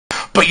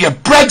but your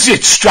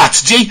Brexit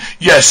strategy,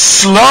 you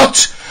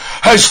slut,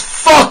 has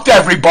fucked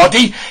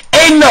everybody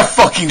in the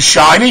fucking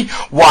shiny.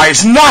 Why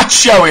is not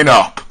showing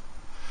up?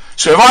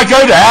 So if I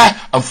go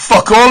there and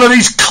fuck all of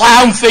these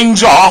clown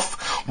things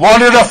off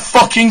one at a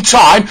fucking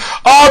time,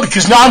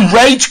 because now I'm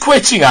rage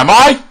quitting, am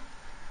I?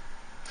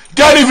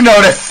 Don't even know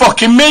what it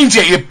fucking means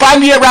yet. You're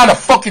banding around a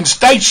fucking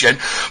station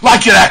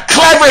like you're the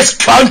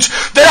cleverest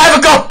cunt that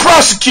ever got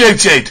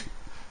prosecuted.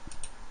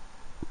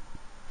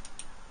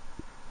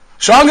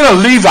 So I'm going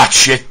to leave that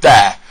shit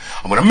there.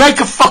 I'm going to make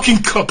a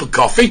fucking cup of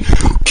coffee,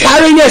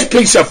 carry this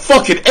piece of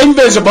fucking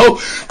invisible,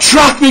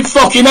 track me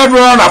fucking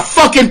everywhere on a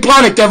fucking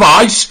planet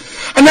device,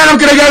 and then I'm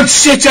going to go and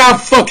sit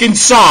out fucking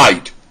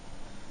side.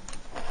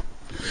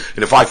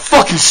 And if I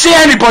fucking see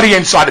anybody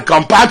inside the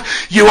compound,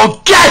 you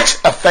will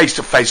get a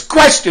face-to-face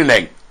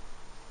questioning.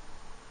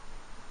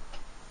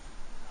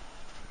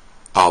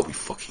 Are we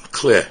fucking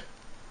clear?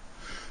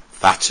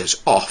 That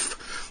says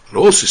off. It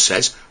also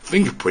says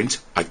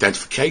fingerprint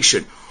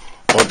identification.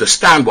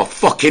 Understand what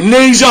fucking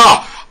these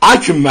are. I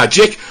can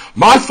magic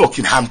my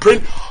fucking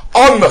handprint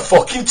on the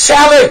fucking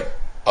telly.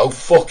 Oh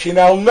fucking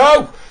hell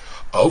no.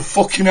 Oh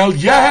fucking hell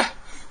yeah.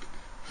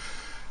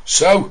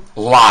 So,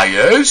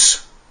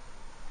 liars,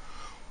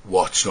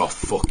 what's not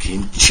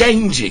fucking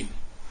changing?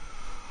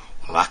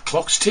 Well, that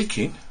clock's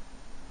ticking.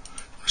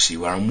 I see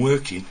where I'm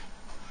working.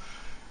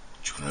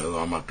 Do you know who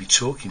I might be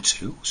talking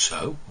to?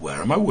 So,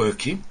 where am I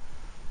working?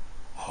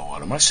 Oh,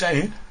 what am I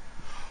saying?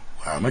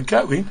 Where am I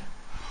going?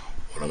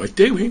 What am I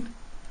doing?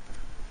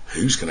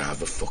 Who's going to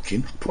have a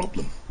fucking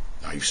problem?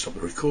 Now you've stopped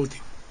the recording.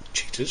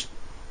 Cheaters.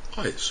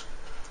 Liars.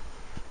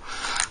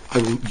 I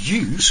will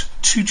use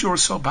 2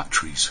 Duracell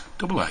batteries,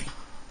 AA.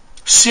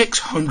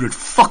 600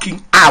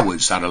 fucking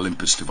hours that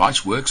Olympus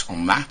device works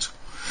on that.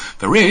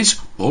 There is,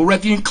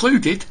 already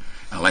included,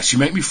 unless you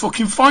make me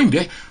fucking find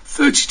it,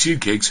 32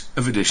 gigs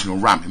of additional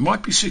RAM. It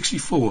might be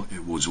 64.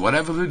 It was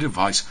whatever the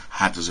device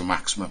had as a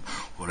maximum.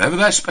 Whatever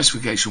their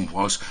specification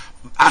was,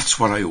 that's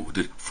what I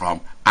ordered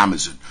from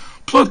Amazon.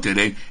 Plugged it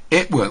in,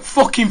 it worked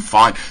fucking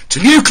fine.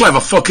 Till you clever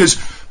fuckers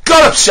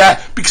got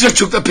upset because I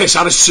took the piss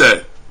out of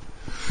Sir.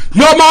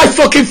 Not my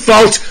fucking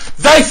fault.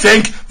 They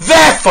think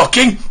they're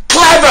fucking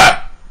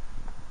clever.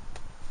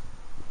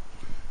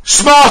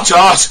 Smart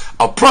ass,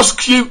 I'll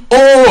prosecute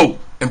all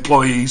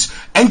employees,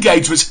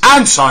 engagements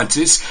and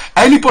scientists,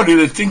 anybody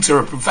that thinks they're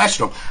a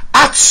professional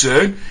at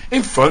CERN,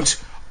 in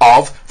front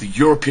of the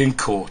European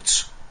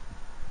courts.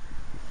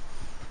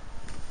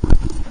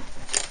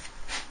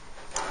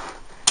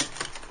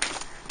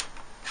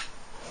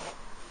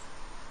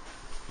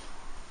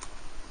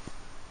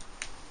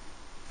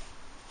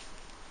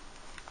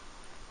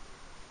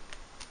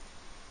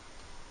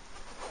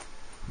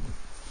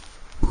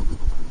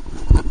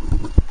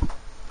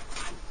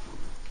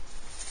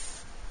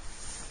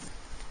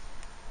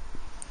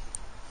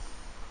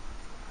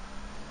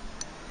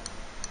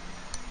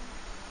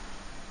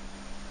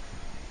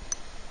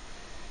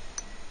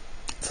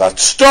 If that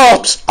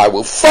stops, I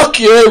will fuck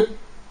you.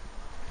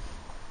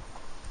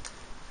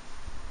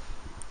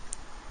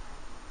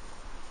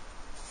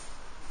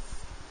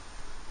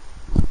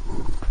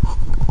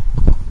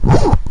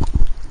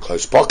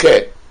 Close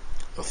pocket.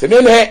 Nothing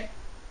in it.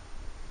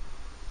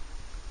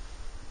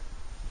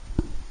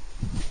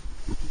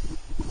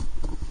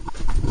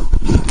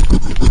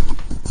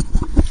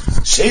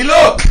 See,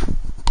 look.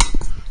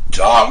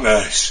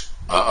 Darkness.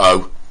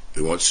 Uh-oh.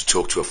 Who wants to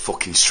talk to a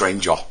fucking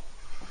stranger?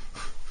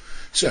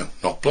 So,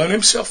 not blowing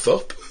himself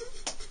up.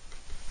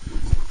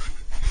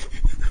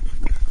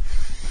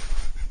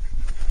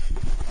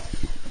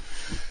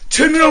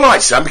 Turning the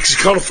lights on because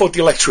he can't afford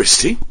the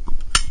electricity.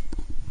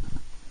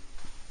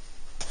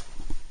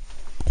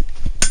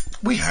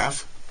 We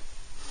have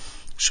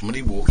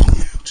somebody walking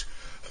out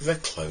of their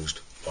closed,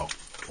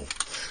 locked door.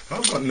 Now,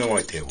 I've got no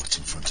idea what's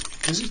in front of me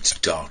because it's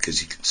dark,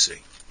 as you can see.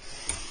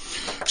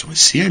 So if I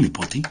see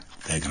anybody,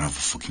 they're going to have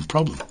a fucking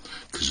problem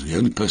because the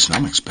only person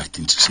I'm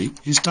expecting to see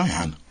is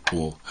Diane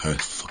or her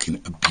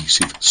fucking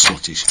abusive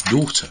Scottish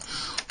daughter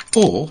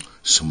or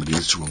somebody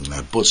that's rung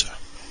their buzzer.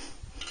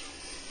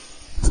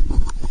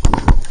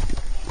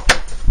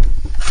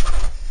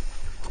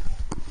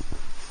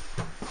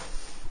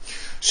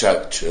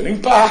 So,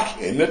 turning back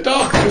in the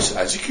darkness,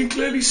 as you can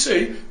clearly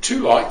see,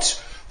 2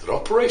 lights that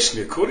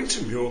operationally, according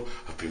to Muir,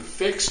 have been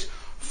fixed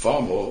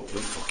far more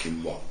than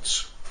fucking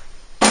once.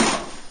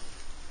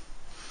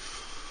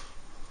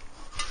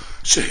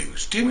 So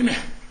who's doing it?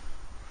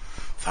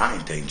 That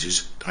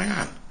endangers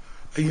Diane,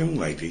 a young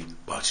lady,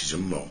 well, she's a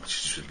mum,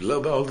 she's a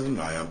little bit older than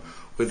I am,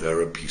 with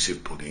her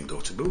abusive bullying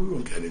daughter, but we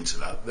won't get into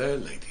that. They're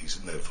ladies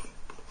and they're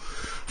vulnerable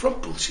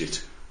from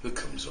bullshit that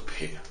comes up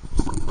here.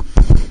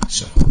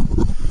 So,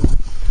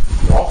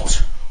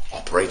 not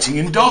operating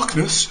in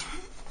darkness.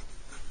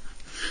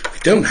 We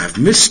don't have,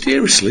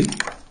 mysteriously,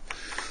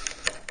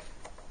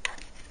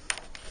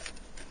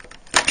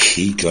 a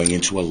key going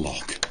into a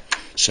lock.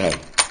 So,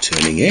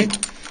 turning it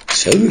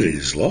so that it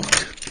is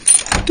locked,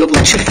 double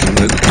checking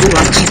that the door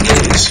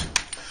actually is,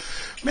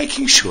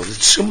 making sure that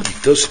somebody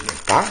doesn't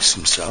embarrass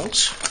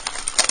themselves.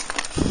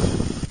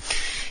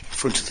 In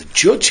front of the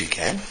judge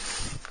again.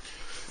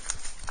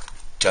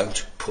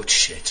 Don't put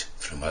shit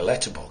through my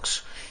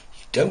letterbox.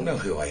 You don't know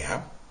who I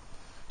am.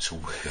 So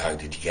how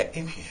did you get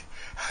in here?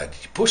 How did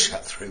you push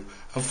that through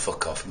and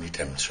fuck off in your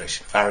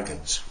demonstration of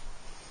arrogance?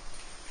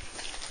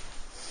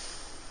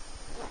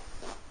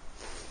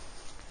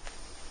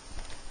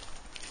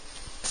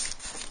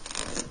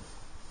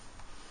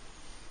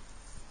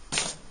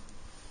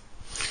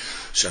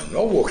 So I'm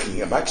not walking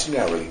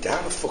imaginarily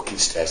down the fucking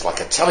stairs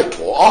like a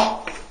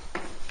teleporter.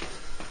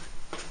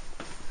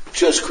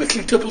 Just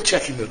quickly double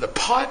checking that the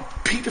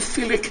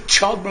paedophilic,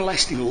 child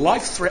molesting,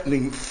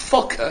 life-threatening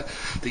fucker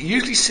that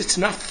usually sits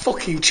in that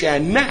fucking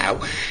chair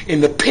now in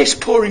the piss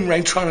pouring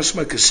rain trying to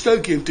smoke a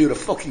stogie and do the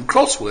fucking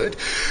crossword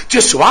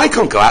just so I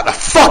can't go out the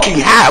fucking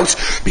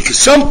house because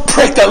some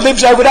prick that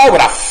lives over there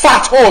with a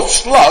fat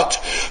horse slut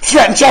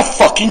threatened to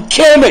fucking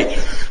kill me.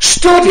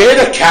 Stood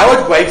here, the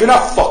coward, waving a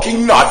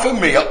fucking knife at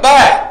me up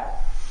there.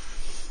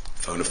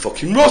 Phone of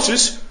fucking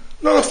Rotters,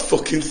 not a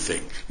fucking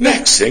thing.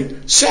 Next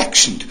thing,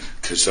 sectioned,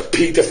 because the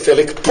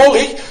paedophilic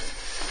bully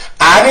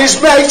and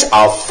his mate,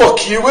 I'll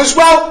fuck you as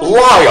well,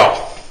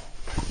 liar.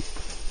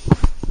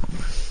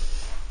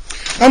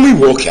 And we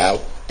walk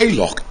out a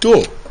locked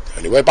door. The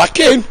only way back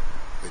in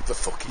with the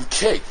fucking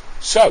key.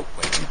 So,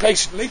 waiting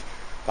patiently,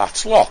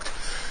 that's locked.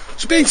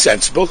 So being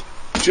sensible,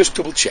 just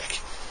double check.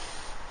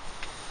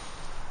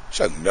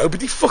 So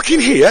nobody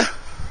fucking here,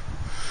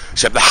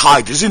 except the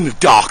hiders in the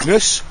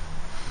darkness,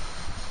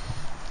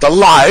 the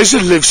liars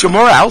that live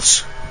somewhere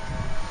else.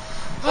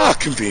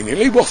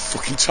 Conveniently, what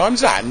fucking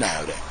time's that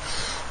now then?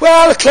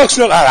 Well, the clock's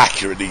not that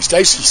accurate these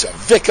days since the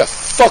vicar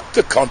fucked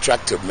the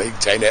contract to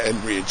maintain it and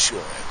reinsure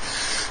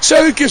it.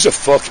 So who gives a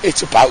fuck?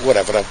 It's about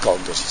whatever I've got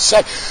and doesn't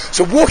say.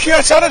 So walking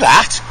outside of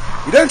that,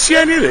 we don't see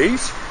any of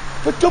these,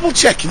 but double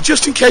checking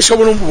just in case I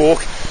want to walk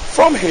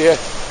from here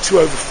to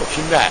over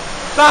fucking there.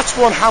 That's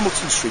 1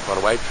 Hamilton Street, by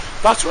the way.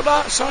 That's what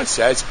that sign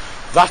says.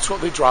 That's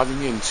what they're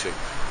driving into.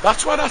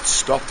 That's why that's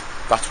stopped.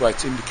 That's why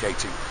it's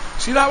indicating.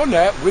 See that one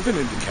there with an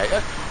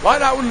indicator? Like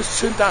that one that's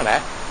turned down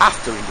there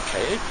after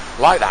indicating.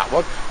 Like that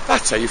one.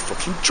 That's how you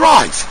fucking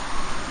drive.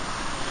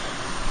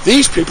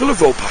 These people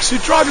have all passed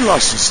their driving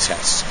licence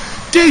tests.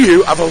 Do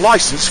you have a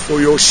licence for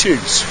your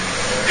shoes?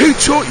 Who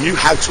taught you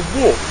how to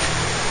walk?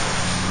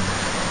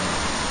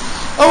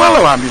 Oh,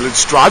 hello,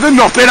 ambulance driver.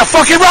 Not being a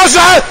fucking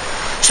Rosa!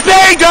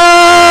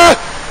 Speeder!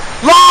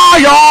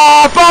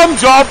 Liar!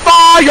 Bombs on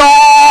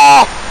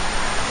fire!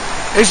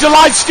 Is the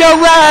light still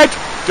red?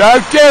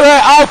 Don't do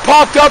it. I'll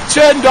park up,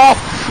 turned off.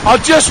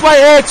 I'll just wait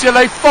here till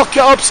they fuck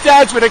it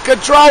upstairs with a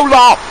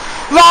controller.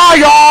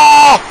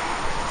 Liar!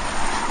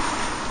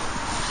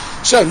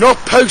 So, not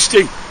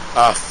posting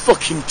a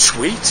fucking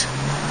tweet.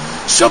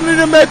 Something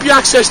that may be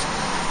accessed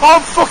on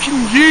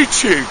fucking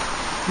YouTube.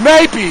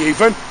 Maybe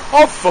even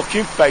on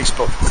fucking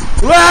Facebook.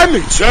 Let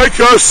me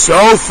take a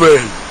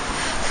selfie.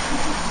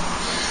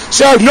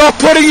 So, not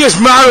putting his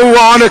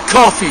marijuana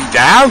coffee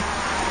down.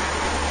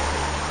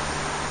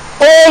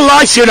 All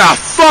lighting a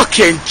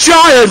fucking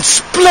giant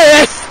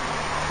spliff.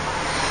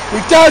 We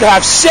don't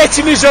have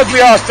setting his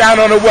ugly ass down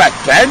on a wet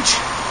bench.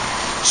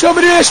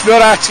 Somebody that's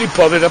not actually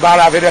bothered about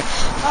having a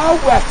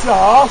wet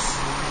ass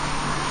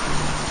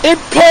in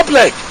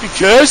public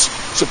because,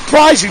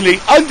 surprisingly,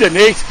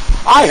 underneath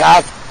I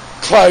have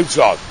clothes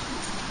on.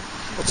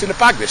 What's in the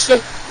bag, mister?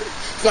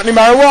 Got any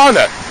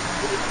marijuana?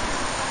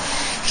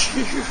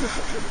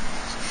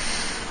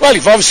 Well,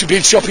 you've obviously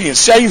been shopping in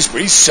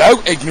Sainsbury's,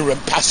 so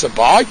ignorant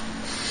passerby.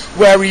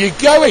 Where are you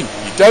going?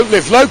 You don't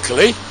live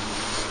locally.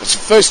 It's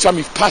the first time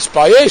you've passed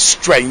by here,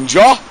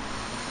 stranger.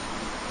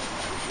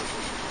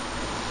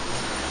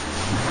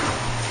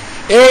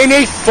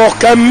 Eeny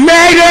fucking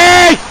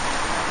matey!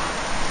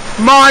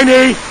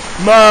 Miney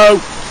mo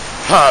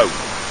ho.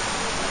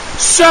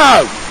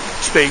 So,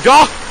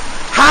 Speeder,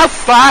 how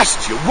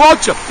fast do you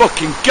want to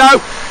fucking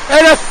go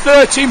at a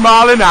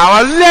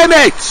 30-mile-an-hour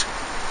limit?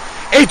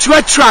 Into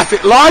a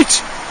traffic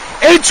light,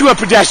 into a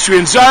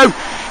pedestrian zone,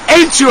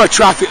 into a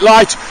traffic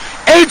light,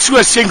 into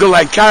a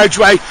single-lane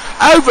carriageway,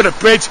 over the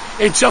bridge,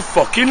 into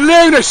fucking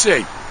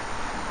lunacy.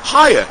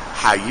 Hiya,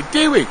 how you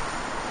doing?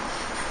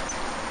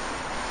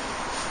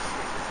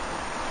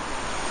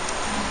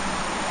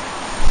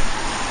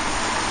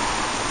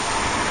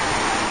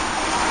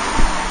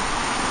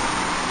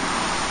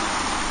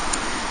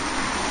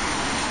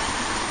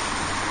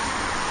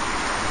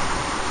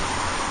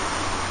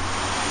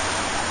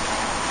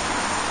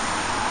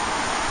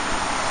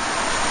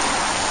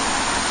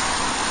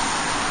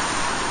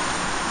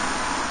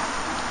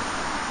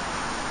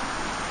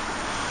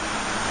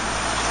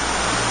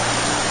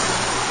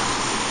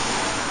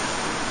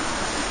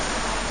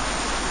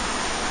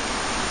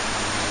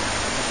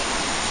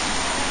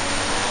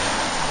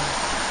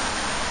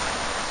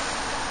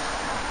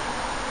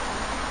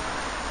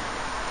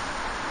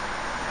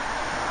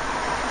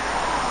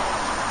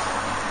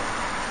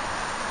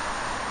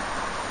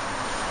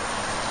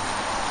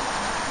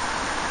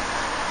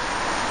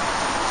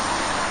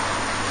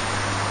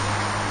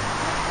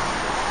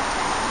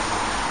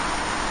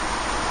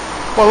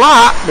 Well,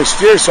 that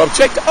mysterious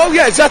object. Oh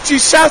yeah, it's actually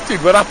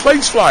southward where that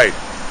plane's flying.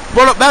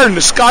 One up there in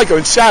the sky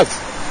going south.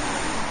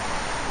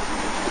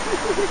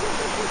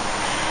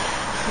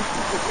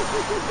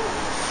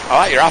 I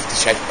like your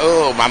aftershave.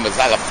 Oh,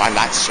 mademoiselle, I find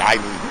that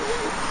shiny.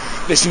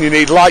 Listen, you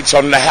need lights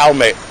on the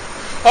helmet.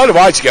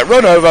 Otherwise you get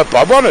run over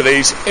by one of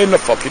these in the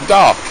fucking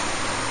dark.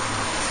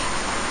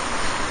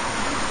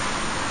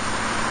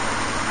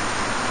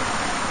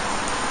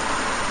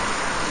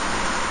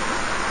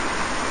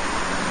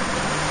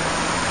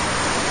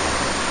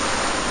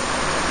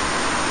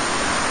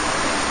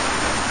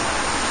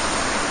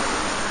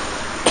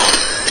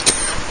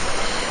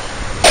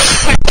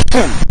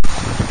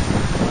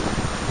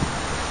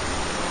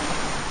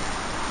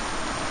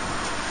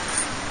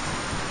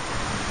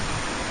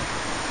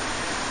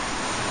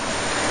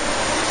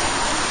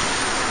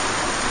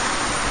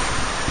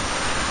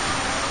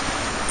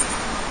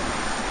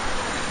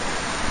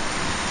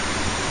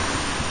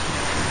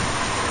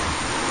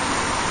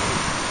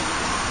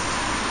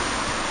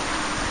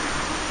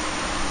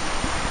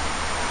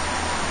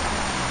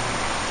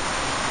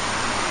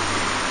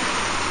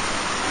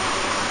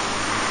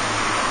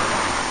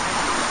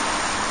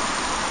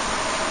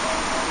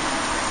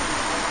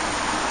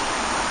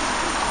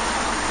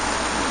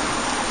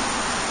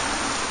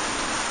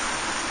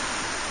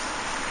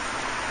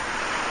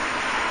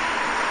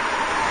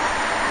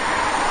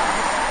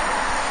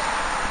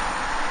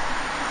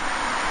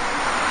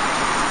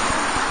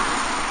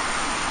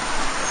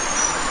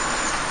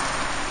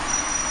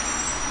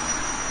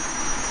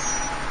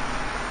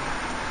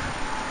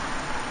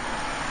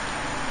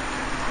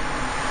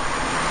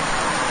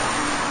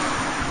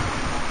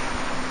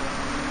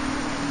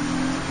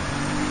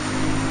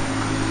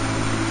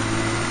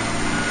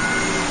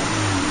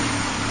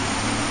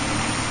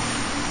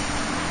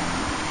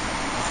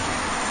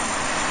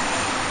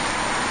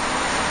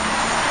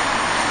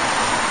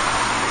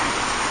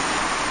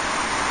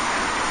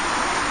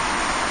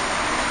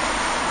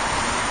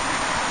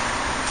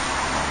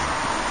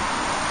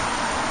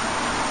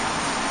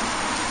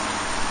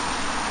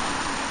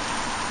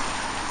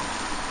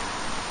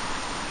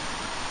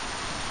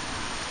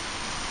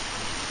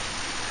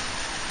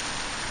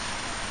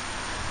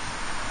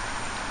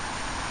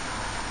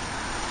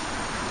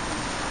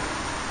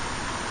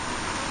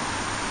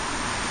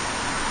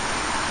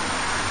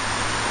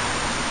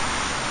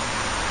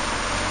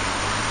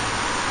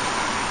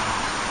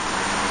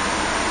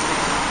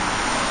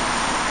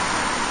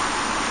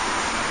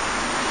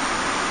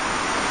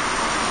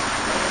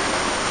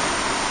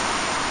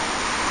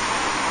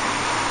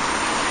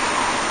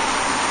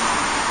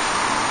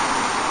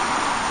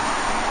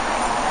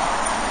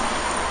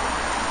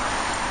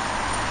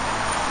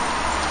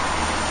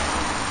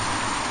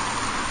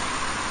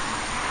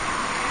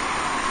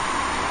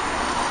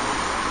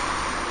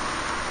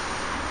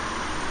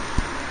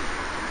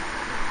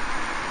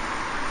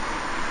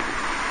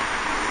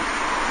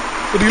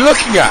 What are you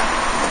looking at?